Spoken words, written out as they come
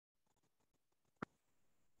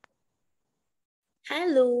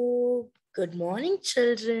Hello, good morning,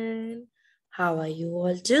 children. How are you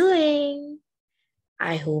all doing?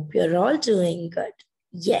 I hope you're all doing good.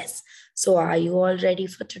 Yes, so are you all ready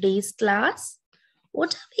for today's class?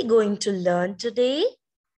 What are we going to learn today?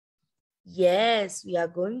 Yes, we are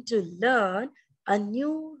going to learn a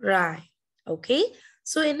new rhyme. Okay,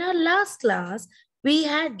 so in our last class, we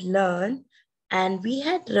had learned and we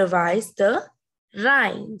had revised the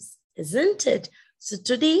rhymes, isn't it? So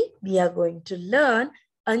today we are going to learn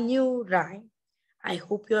a new rhyme. I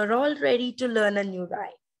hope you're all ready to learn a new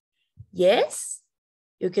rhyme. Yes?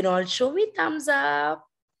 You can all show me thumbs up.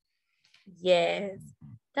 Yes.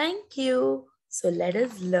 Thank you. So let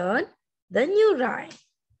us learn the new rhyme.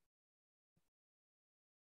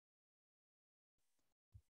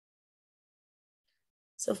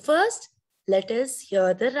 So first, let us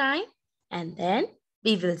hear the rhyme and then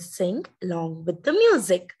we will sing along with the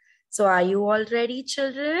music. So are you all ready,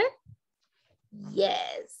 children?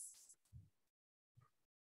 Yes.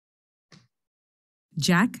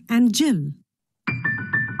 Jack and Jill.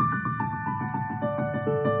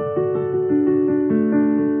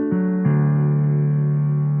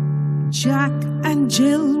 Jack and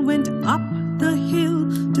Jill went up the hill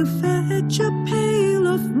to fetch a pail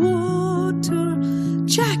of water.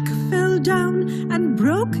 Jack fell down and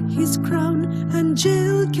broke his crown, and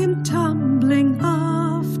Jill came tumbling after.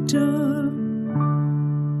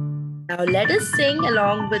 Now let us sing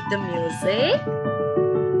along with the music.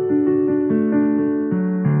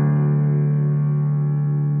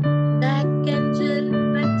 Jack and Jill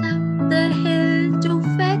went up the hill to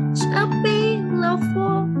fetch a pail of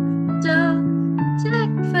water.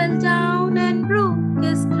 Jack fell down and broke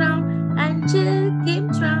his crown, and Jill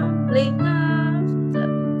came trembling after.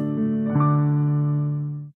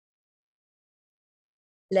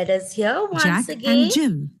 Let us hear once Jack again. and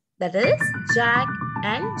Jill. That is Jack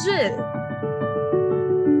and Jill.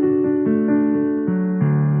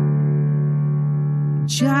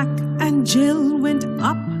 Jack and Jill went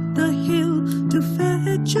up the hill to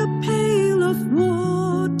fetch a pail of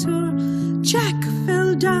water. Jack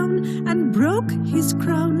fell down and broke his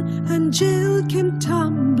crown, and Jill came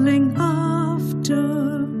tumbling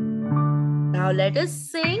after. Now let us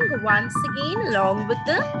sing once again along with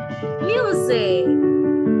the music.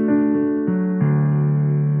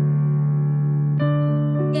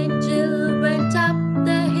 And Jill went up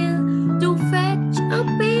the hill to fetch a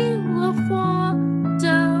pail of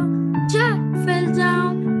water. Jack fell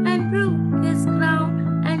down and broke his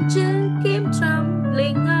crown, and Jill came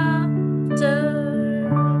trembling after.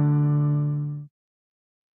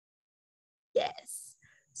 Yes.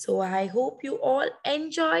 So I hope you all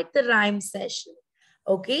enjoyed the rhyme session.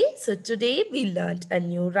 Okay, so today we learned a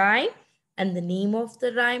new rhyme, and the name of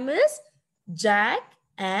the rhyme is Jack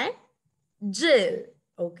and Jill.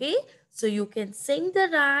 Okay, so you can sing the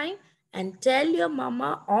rhyme and tell your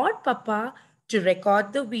mama or papa to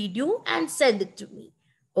record the video and send it to me.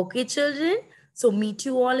 Okay, children, so meet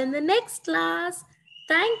you all in the next class.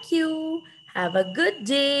 Thank you. Have a good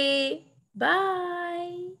day. Bye.